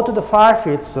if you go to the far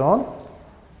field zone,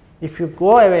 if you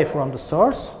go away from the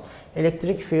source,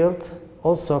 electric field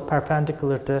also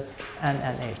perpendicular to N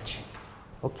and H.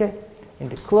 Okay? In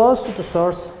the close to the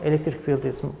source, electric field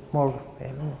is more,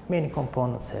 many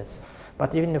components has.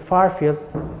 But even in the far field,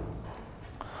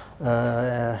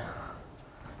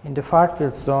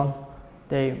 zone,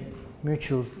 they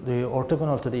mutually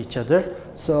orthogonal to each other.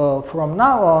 So from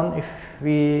now on, if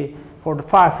we, for the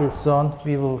far field zone,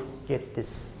 we will get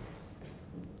this.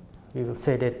 We will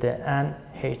say that the N,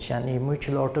 H and E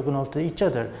mutually orthogonal to each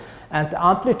other. And the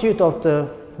amplitude of the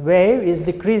wave is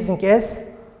decreasing as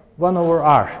 1 over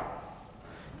r.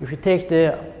 If you take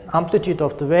the amplitude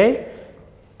of the wave,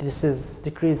 this is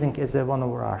decreasing as a 1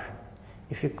 over r.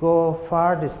 If you go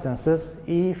far distances,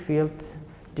 E field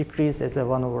decreases as a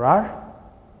 1 over r.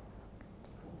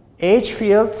 H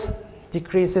field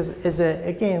decreases as a,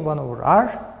 again 1 over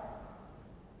r.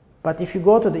 But if you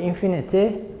go to the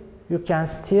infinity, you can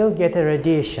still get a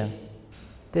radiation.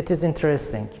 That is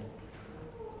interesting.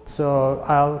 So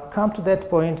I'll come to that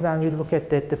point when we look at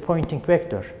the Poynting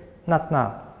vector, not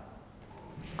now.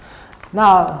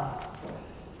 Now,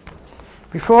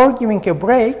 before giving a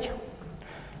break,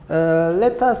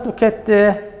 let us look at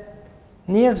the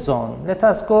near zone. Let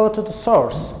us go to the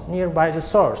source, nearby the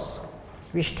source.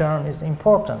 Which term is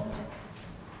important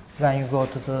when you go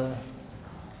to the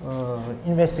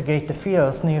investigate the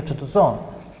fields near to the zone,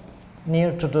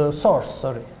 near to the source,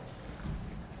 sorry.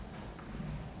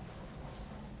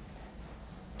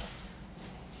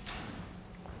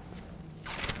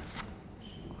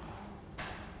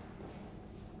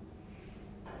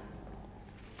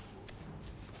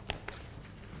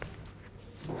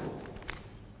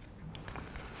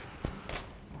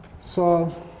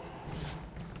 So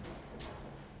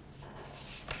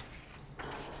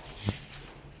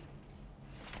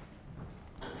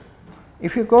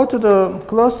if you go to the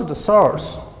close to the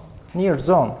source, near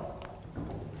zone,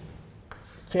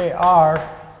 Kr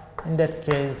in that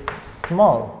case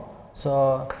small.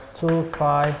 So 2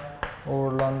 pi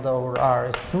over lambda over r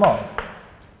is small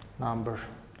number.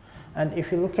 And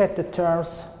if you look at the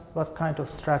terms, what kind of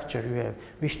structure you have,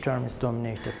 which term is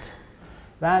dominated?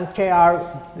 When Kr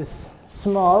is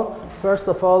small, first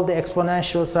of all, the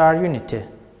exponentials are unity.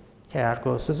 Kr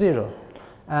goes to 0.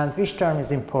 And which term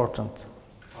is important?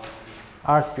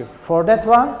 R cube. For that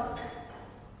one?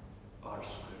 R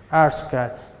square. R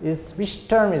square. Is which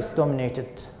term is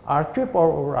dominated? R cube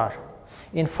or over R?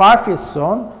 In far field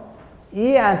zone,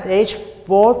 E and H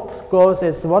both goes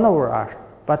as 1 over R.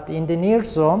 But in the near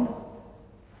zone,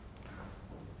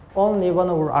 only 1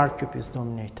 over R cube is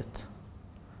dominated.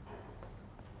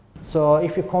 So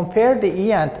if you compare the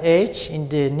E and H in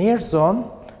the near zone,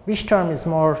 which term is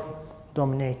more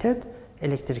dominated?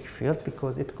 electric field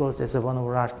because it goes as a 1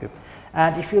 over r cube.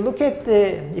 And if you look at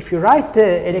if you write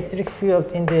the electric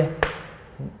field in the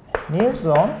near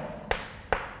zone,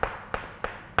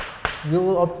 you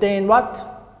will obtain what?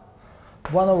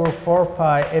 1 over 4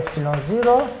 pi epsilon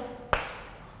 0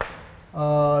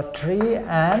 3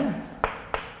 n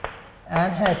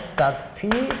hat dot p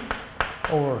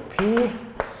over p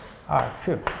r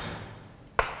cube.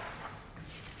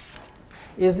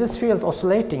 Is this field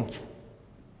oscillating?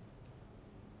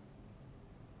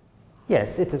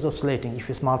 Yes, it is oscillating if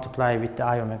you multiply with the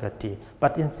I omega t,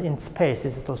 but in space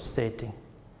is it oscillating?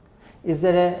 Is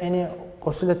there any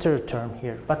oscillatory term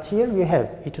here? But here you have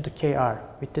e to the kr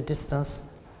with the distance.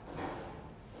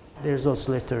 There is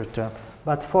oscillatory term,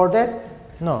 but for that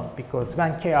no, because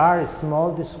when kr is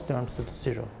small, this turns to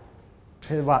 0.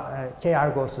 Kr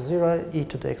goes to 0, e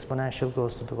to the exponential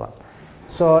goes to the 1.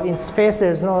 So in space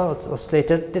there is no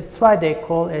oscillator. That's why they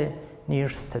call a near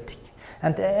static.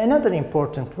 And another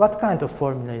important, what kind of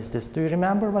formula is this? Do you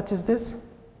remember what is this?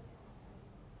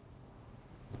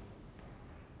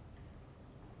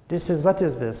 This is, what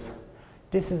is this?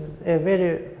 This is a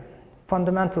very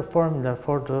fundamental formula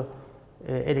for the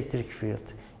electric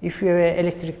field. If you have an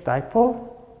electric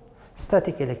dipole,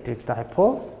 static electric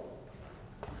dipole,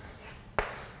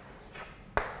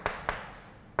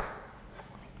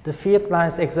 the field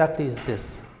lines exactly is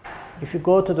this. If you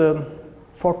go to the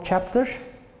 4th chapter,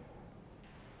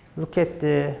 look at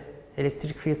the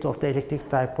electric field of the electric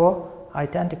dipole,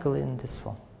 identical in this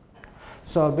one.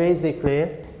 So basically,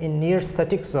 in near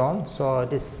static zone, so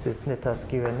this is, let us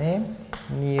give a name,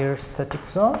 near static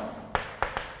zone,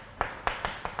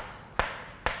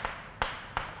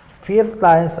 field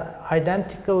lines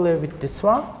identical with this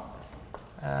one,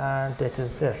 and that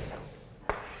is this.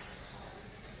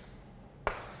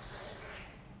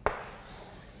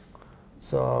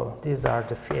 So these are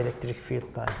the electric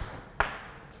field lines.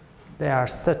 They are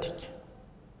static.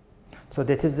 So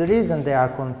that is the reason they are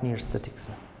called near static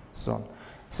zone.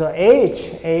 So h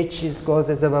goes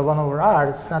as a 1 over r.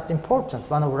 It's not important.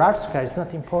 1 over r square is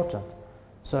not important.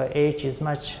 So h is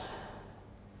much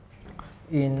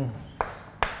in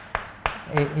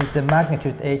is a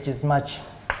magnitude. H is much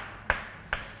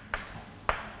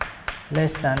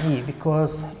less than e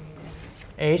because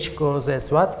h goes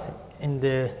as what? In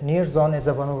the near zone as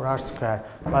a 1 over r square,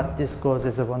 but this goes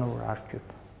as a 1 over r cube.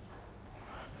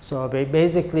 So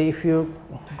basically, if you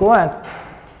go and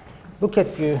look at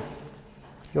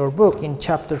your book in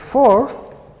chapter 4,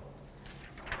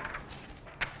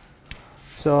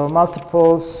 so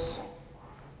multipoles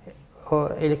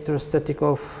electrostatic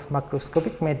of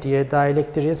macroscopic media,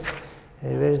 dielectrics,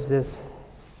 where is this?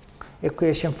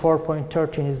 Equation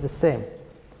 4.13 is the same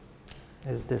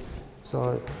as this.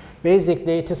 So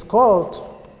basically, it is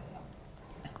called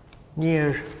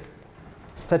near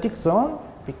static zone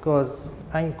because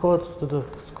when you go to the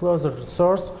closer to the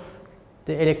source,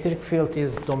 the electric field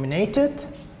is dominated.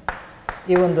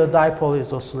 Even the dipole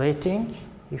is oscillating.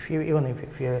 Even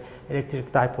if you have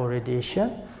electric dipole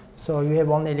radiation, so you have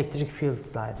only electric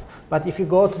field lines. But if you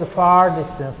go to the far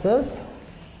distances,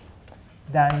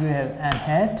 then you have n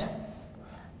hat,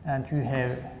 and you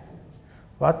have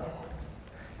what?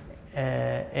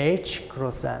 H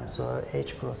cross n. So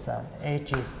H cross n.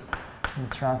 H is in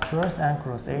transverse, n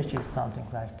cross H is something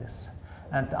like this.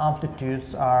 And the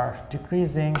amplitudes are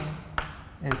decreasing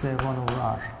as a 1 over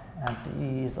r, and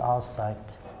E is outside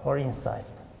or inside.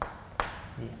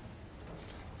 E.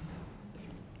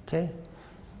 Okay.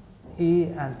 E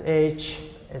and H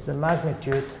as a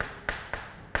magnitude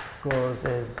goes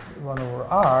as 1 over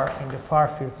r in the far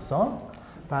field zone,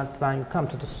 but when you come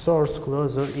to the source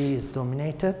closer, E is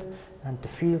dominated, and the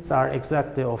fields are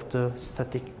exactly of the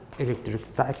static electric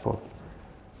dipole.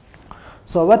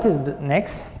 So what is the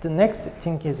next? The next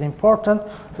thing is important.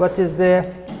 What is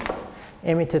the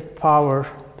emitted power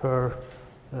per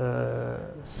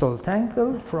solid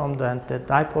angle from the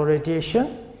dipole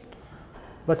radiation?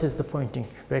 What is the Poynting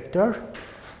vector?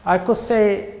 I could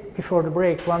say before the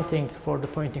break one thing for the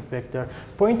Poynting vector.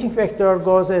 Poynting vector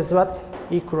goes as what?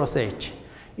 E cross H.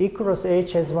 E cross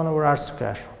H has 1 over r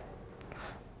square.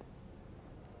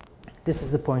 This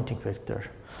is the Poynting vector.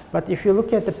 But if you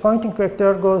look at the Poynting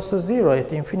vector goes to 0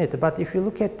 at infinity. But if you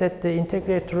look at that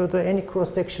integrate through the any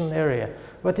cross-sectional area,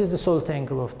 what is the solid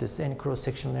angle of this any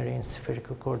cross-sectional area in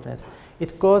spherical coordinates?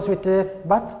 It goes with the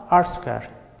what? R square.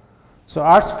 So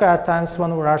r square times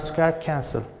 1 over r square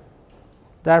cancel.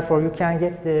 Therefore, you can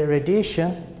get the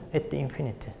radiation at the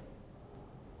infinity.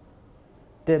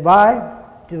 Why?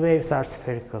 The waves are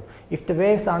spherical. If the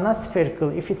waves are not spherical,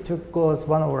 if it goes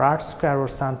 1 over r square or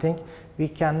something, we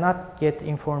cannot get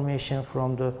information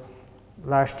from the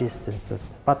large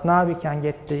distances. But now we can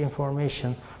get the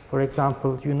information. For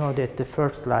example, you know that the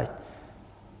first light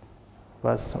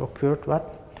was occurred,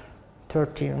 what?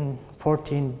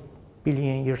 14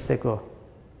 billion years ago.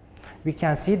 We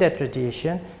can see that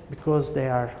radiation because they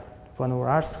are 1 over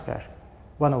r square,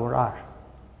 1 over r.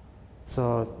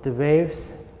 So the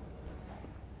waves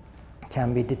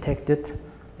can be detected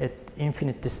at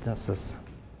infinite distances.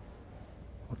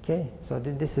 Okay, so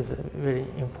this is a very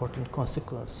important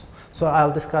consequence. So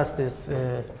I'll discuss this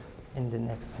in the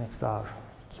next hour.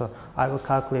 So I will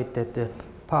calculate that the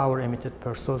power emitted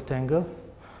per solid angle,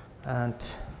 and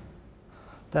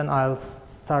then I'll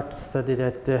start to study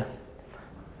that the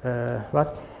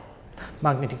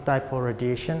magnetic dipole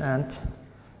radiation and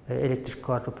electric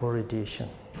quadrupole radiation.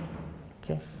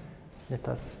 Okay, let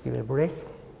us give a break,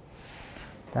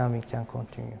 then we can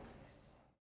continue.